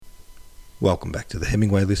Welcome back to the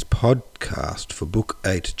Hemingway List podcast for Book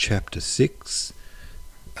 8, Chapter 6.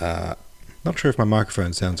 Not sure if my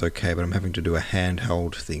microphone sounds okay, but I'm having to do a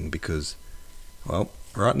handheld thing because, well,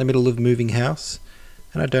 right in the middle of moving house,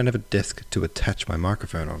 and I don't have a desk to attach my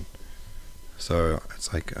microphone on. So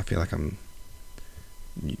it's like, I feel like I'm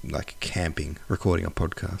like camping, recording a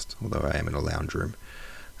podcast, although I am in a lounge room.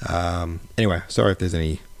 Anyway, sorry if there's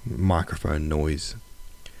any microphone noise.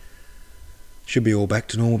 Should be all back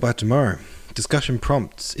to normal by tomorrow. Discussion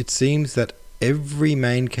prompts. It seems that every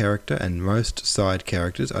main character and most side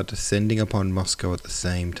characters are descending upon Moscow at the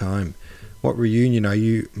same time. What reunion are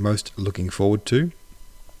you most looking forward to?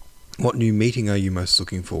 What new meeting are you most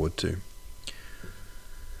looking forward to?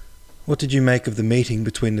 What did you make of the meeting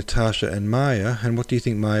between Natasha and Maya, and what do you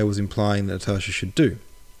think Maya was implying that Natasha should do?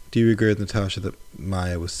 Do you agree with Natasha that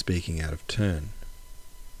Maya was speaking out of turn?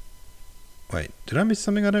 Wait, did I miss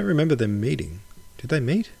something? I don't remember them meeting. Did they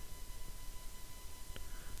meet?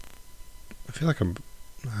 I feel like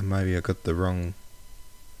maybe I got the wrong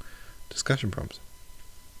discussion prompts.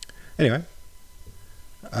 Anyway,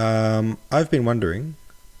 I've been wondering,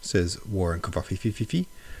 says Warren Kovafi,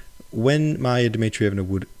 when Maya Dmitrievna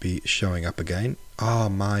would be showing up again.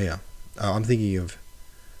 Maya. I'm thinking of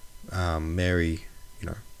Mary,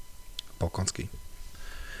 Bolkonsky.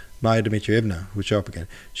 Maya Dmitrievna would show up again.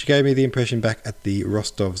 She gave me the impression back at the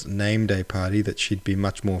Rostov's name day party that she'd be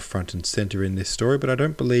much more front and centre in this story, but I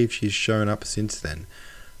don't believe she's shown up since then.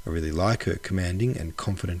 I really like her commanding and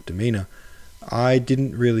confident demeanour. I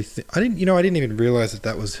didn't even realise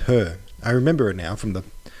that was her. I remember her now from the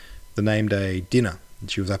name day dinner.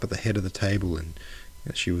 And she was up at the head of the table, and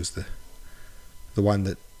she was the one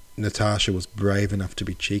that Natasha was brave enough to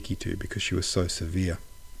be cheeky to because she was so severe.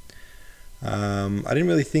 I didn't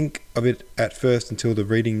really think of it at first until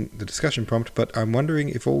reading the discussion prompt, but I'm wondering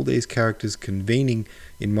if all these characters convening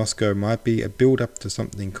in Moscow might be a build-up to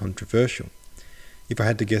something controversial. If I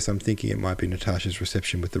had to guess, I'm thinking it might be Natasha's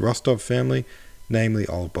reception with the Rostov family, namely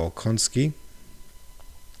old Bolkonsky.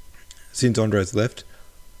 Since Andrei's left,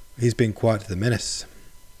 he's been quite the menace.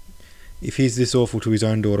 If he's this awful to his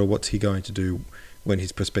own daughter, what's he going to do when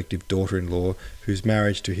his prospective daughter-in-law, whose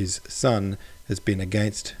marriage to his son has been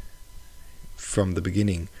against from the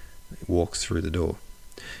beginning, walks through the door?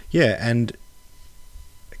 Yeah, and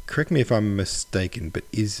correct me if I'm mistaken, but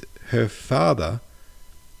is her father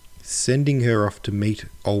sending her off to meet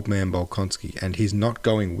old man Bolkonsky and he's not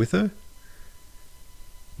going with her?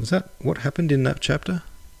 Was that what happened in that chapter?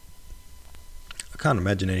 I can't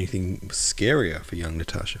imagine anything scarier for young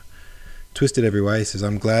Natasha. Twisted every way says,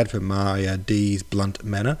 I'm glad for Maya D's blunt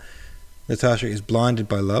manner. Natasha is blinded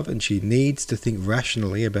by love and she needs to think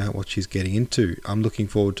rationally about what she's getting into. I'm looking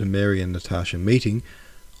forward to Mary and Natasha meeting.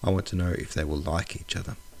 I want to know if they will like each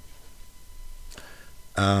other.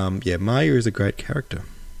 Maya is a great character.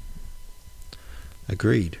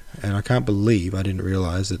 Agreed. And I can't believe I didn't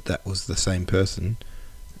realise that was the same person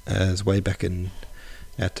as way back in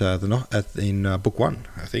book 1,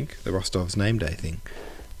 I think, the Rostov's name day thing.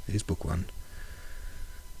 It is book 1.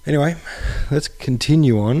 Anyway, let's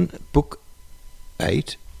continue on. Book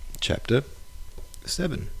 8, Chapter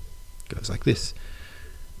 7. Goes like this.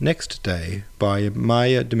 Next day, by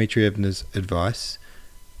Maya Dmitrievna's advice,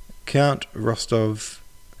 Count Rostov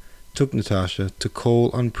took Natasha to call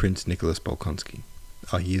on Prince Nicholas Bolkonsky.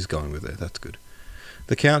 He is going with her, that's good.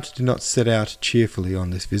 The Count did not set out cheerfully on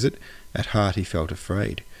this visit. At heart he felt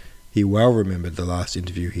afraid. He well remembered the last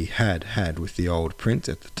interview he had with the old prince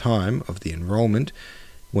at the time of the enrolment,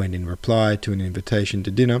 when in reply to an invitation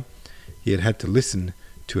to dinner, he had to listen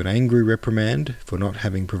to an angry reprimand for not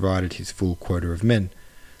having provided his full quota of men.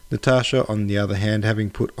 Natasha, on the other hand, having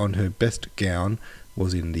put on her best gown,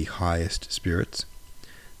 was in the highest spirits.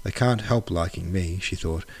 They can't help liking me, she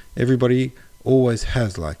thought. Everybody always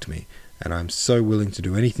has liked me, and I'm so willing to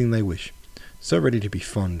do anything they wish. So ready to be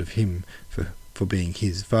fond of him for being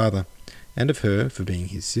his father, and of her for being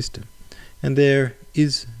his sister. And there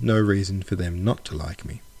is no reason for them not to like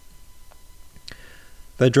me.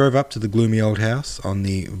 They drove up to the gloomy old house on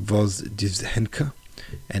the Vozdvizhenka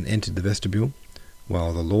and entered the vestibule.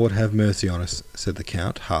 Well, the Lord have mercy on us, said the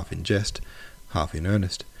Count, half in jest, half in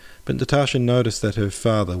earnest. But Natasha noticed that her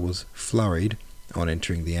father was flurried on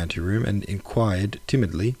entering the anteroom and inquired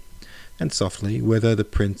timidly and softly whether the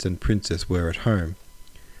prince and princess were at home.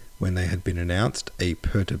 When they had been announced, a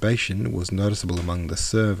perturbation was noticeable among the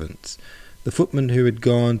servants. The footman who had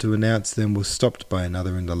gone to announce them was stopped by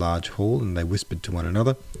another in the large hall, and they whispered to one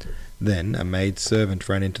another. Then a maid-servant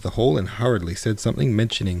ran into the hall and hurriedly said something,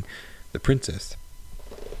 mentioning the princess.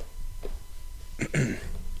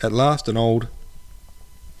 At last an old,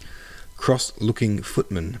 cross-looking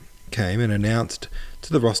footman came and announced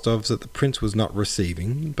to the Rostovs that the prince was not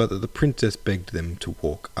receiving, but that the princess begged them to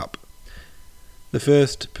walk up. The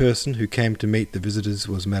first person who came to meet the visitors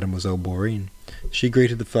was Mademoiselle Bourienne. She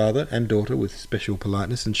greeted the father and daughter with special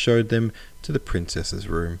politeness and showed them to the princess's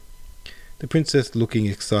room. The princess, looking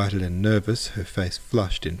excited and nervous, her face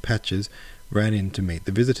flushed in patches, ran in to meet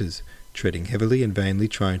the visitors, treading heavily and vainly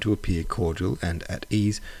trying to appear cordial and at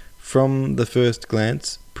ease. From the first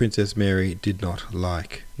glance, Princess Mary did not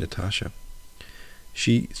like Natasha.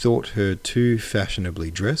 She thought her too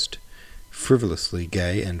fashionably dressed, frivolously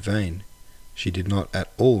gay and vain. She did not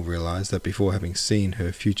at all realize that before having seen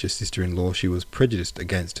her future sister-in-law she was prejudiced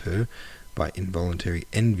against her by involuntary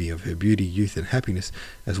envy of her beauty, youth and happiness,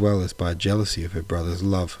 as well as by jealousy of her brother's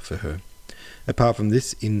love for her. Apart from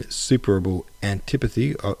this insuperable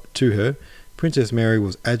antipathy to her, Princess Mary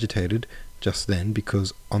was agitated just then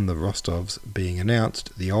because, on the Rostovs being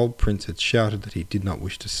announced, the old prince had shouted that he did not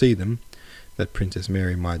wish to see them, that Princess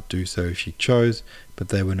Mary might do so if she chose, but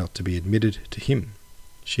they were not to be admitted to him.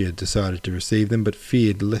 She had decided to receive them, but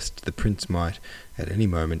feared lest the prince might at any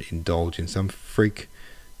moment indulge in some freak,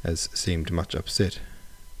 as seemed much upset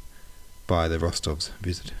by the Rostovs'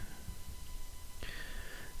 visit.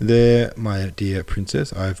 "There, my dear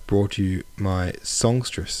princess, I have brought you my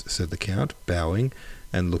songstress," said the count, bowing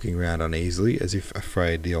and looking round uneasily, as if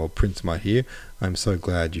afraid the old prince might hear. "I am so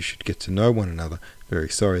glad you should get to know one another. Very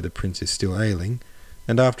sorry the prince is still ailing."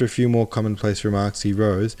 And after a few more commonplace remarks he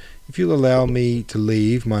rose. "If you'll allow me to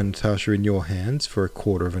leave my Natasha in your hands for a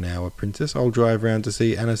quarter of an hour, princess, I'll drive round to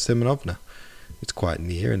see Anna Semenovna. It's quite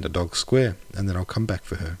near, in the Dog Square, and then I'll come back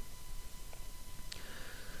for her."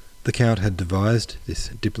 The count had devised this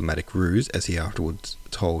diplomatic ruse, as he afterwards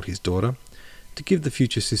told his daughter, to give the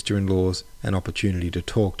future sister-in-laws an opportunity to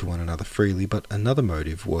talk to one another freely, but another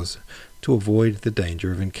motive was to avoid the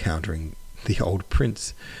danger of encountering the old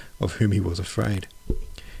prince, of whom he was afraid.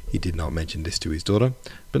 He did not mention this to his daughter,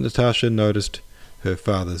 but Natasha noticed her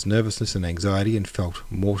father's nervousness and anxiety and felt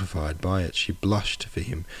mortified by it. She blushed for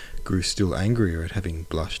him, grew still angrier at having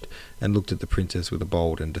blushed, and looked at the princess with a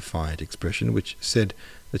bold and defiant expression, which said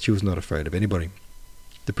that she was not afraid of anybody.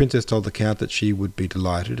 The princess told the count that she would be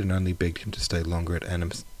delighted, and only begged him to stay longer at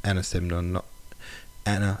Anna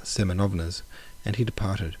Semenovna's, and he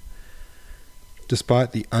departed.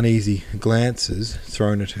 Despite the uneasy glances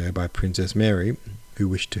thrown at her by Princess Mary, who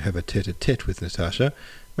wished to have a tete-a-tete with Natasha,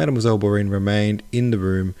 Mademoiselle Bourienne remained in the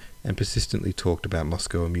room and persistently talked about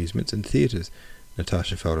Moscow amusements and theatres.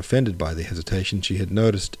 Natasha felt offended by the hesitation she had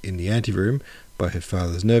noticed in the anteroom, by her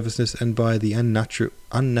father's nervousness, and by the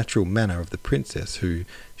unnatural manner of the princess, who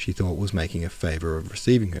she thought was making a favour of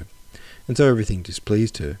receiving her. And so everything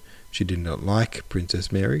displeased her. She did not like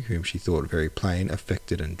Princess Mary, whom she thought very plain,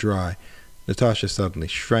 affected and dry. Natasha suddenly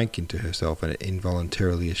shrank into herself and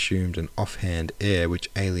involuntarily assumed an offhand air which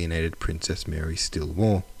alienated Princess Mary still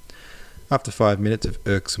more. After 5 minutes of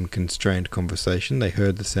irksome, constrained conversation, they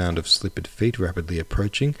heard the sound of slippered feet rapidly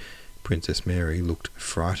approaching. Princess Mary looked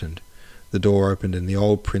frightened. The door opened, and the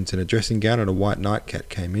old prince in a dressing gown and a white nightcap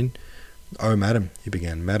came in. "Oh, madam," he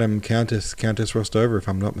began, "Madam Countess Rostova, if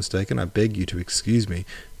I'm not mistaken, I beg you to excuse me.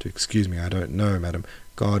 To excuse me, I don't know, madam.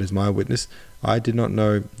 God is my witness. I did not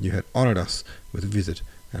know you had honoured us with a visit,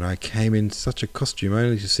 and I came in such a costume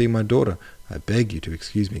only to see my daughter. I beg you to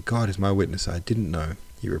excuse me. God is my witness. I didn't know,"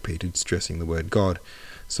 he repeated, stressing the word God,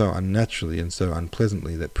 so unnaturally and so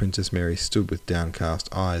unpleasantly that Princess Mary stood with downcast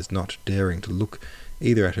eyes, not daring to look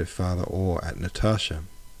either at her father or at Natasha.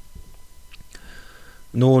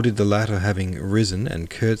 Nor did the latter, having risen and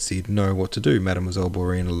curtsied, know what to do. Mademoiselle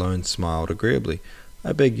Bourienne alone smiled agreeably.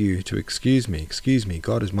 "I beg you to excuse me,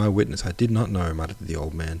 God is my witness, I did not know," muttered the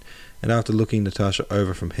old man, and after looking Natasha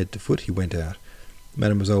over from head to foot, he went out.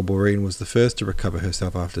 Mademoiselle Bourienne was the first to recover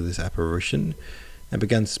herself after this apparition, and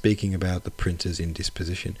began speaking about the prince's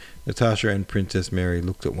indisposition. Natasha and Princess Mary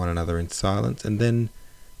looked at one another in silence, and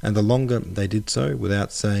the longer they did so,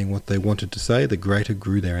 without saying what they wanted to say, the greater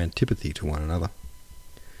grew their antipathy to one another.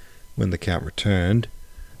 When the count returned,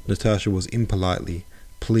 Natasha was impolitely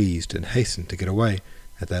pleased and hastened to get away.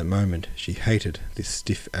 At that moment she hated this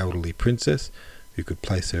stiff elderly princess, who could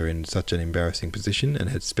place her in such an embarrassing position, and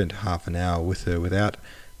had spent half an hour with her without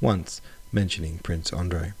once mentioning Prince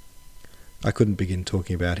Andrei. "I couldn't begin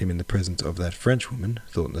talking about him in the presence of that Frenchwoman,"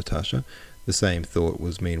 thought Natasha. The same thought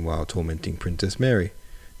was meanwhile tormenting Princess Mary.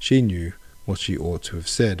 She knew what she ought to have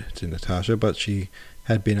said to Natasha, but she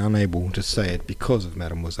had been unable to say it because of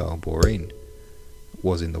Mademoiselle Bourienne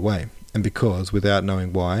was in the way, and because, without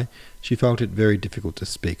knowing why, she felt it very difficult to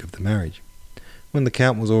speak of the marriage. When the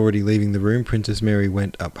count was already leaving the room, Princess Mary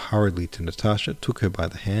went up hurriedly to Natasha, took her by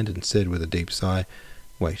the hand, and said with a deep sigh,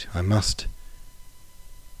 Wait, I must...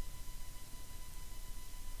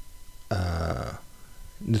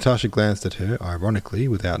 Natasha glanced at her, ironically,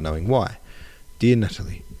 without knowing why. "Dear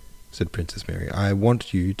Natalie," said Princess Mary, "I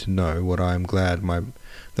want you to know that I am glad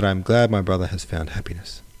my brother has found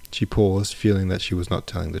happiness." She paused, feeling that she was not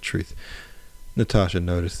telling the truth. Natasha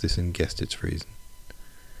noticed this and guessed its reason.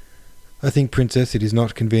 "I think, Princess, it is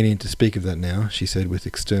not convenient to speak of that now," she said with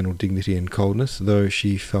external dignity and coldness, though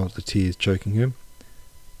she felt the tears choking her.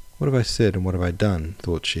 "What have I said and what have I done?"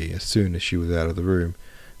 thought she, as soon as she was out of the room.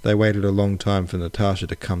 They waited a long time for Natasha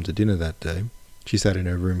to come to dinner that day. She sat in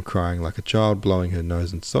her room crying like a child, blowing her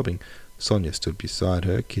nose and sobbing. Sonia stood beside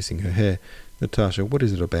her, kissing her hair. "Natasha, what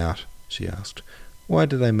is it about?" she asked. What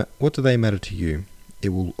do they matter to you? It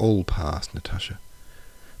will all pass, Natasha."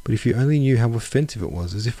 "But if you only knew how offensive it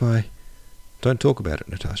was, as if I—" "Don't talk about it,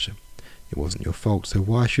 Natasha. It wasn't your fault, so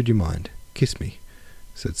why should you mind? Kiss me,"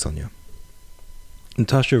 said Sonia.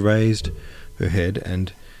 Natasha raised her head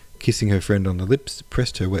and, kissing her friend on the lips,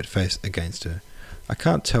 pressed her wet face against her. "I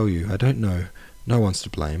can't tell you. I don't know. No one's to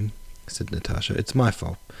blame," said Natasha. "It's my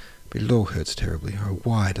fault. But it all hurts terribly. Oh,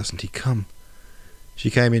 why doesn't he come?" She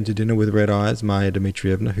came in to dinner with red eyes. Marya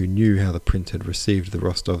Dmitrievna, who knew how the prince had received the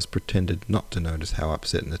Rostovs, pretended not to notice how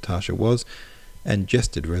upset Natasha was, and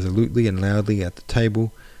jested resolutely and loudly at the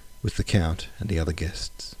table with the count and the other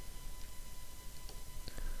guests.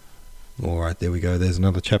 Alright, there we go. There's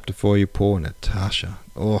another chapter for you. Poor Natasha.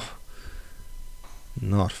 Oh,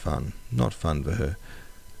 not fun. Not fun for her.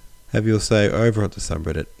 Have your say over at the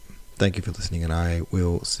subreddit. Thank you for listening, and I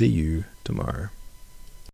will see you tomorrow.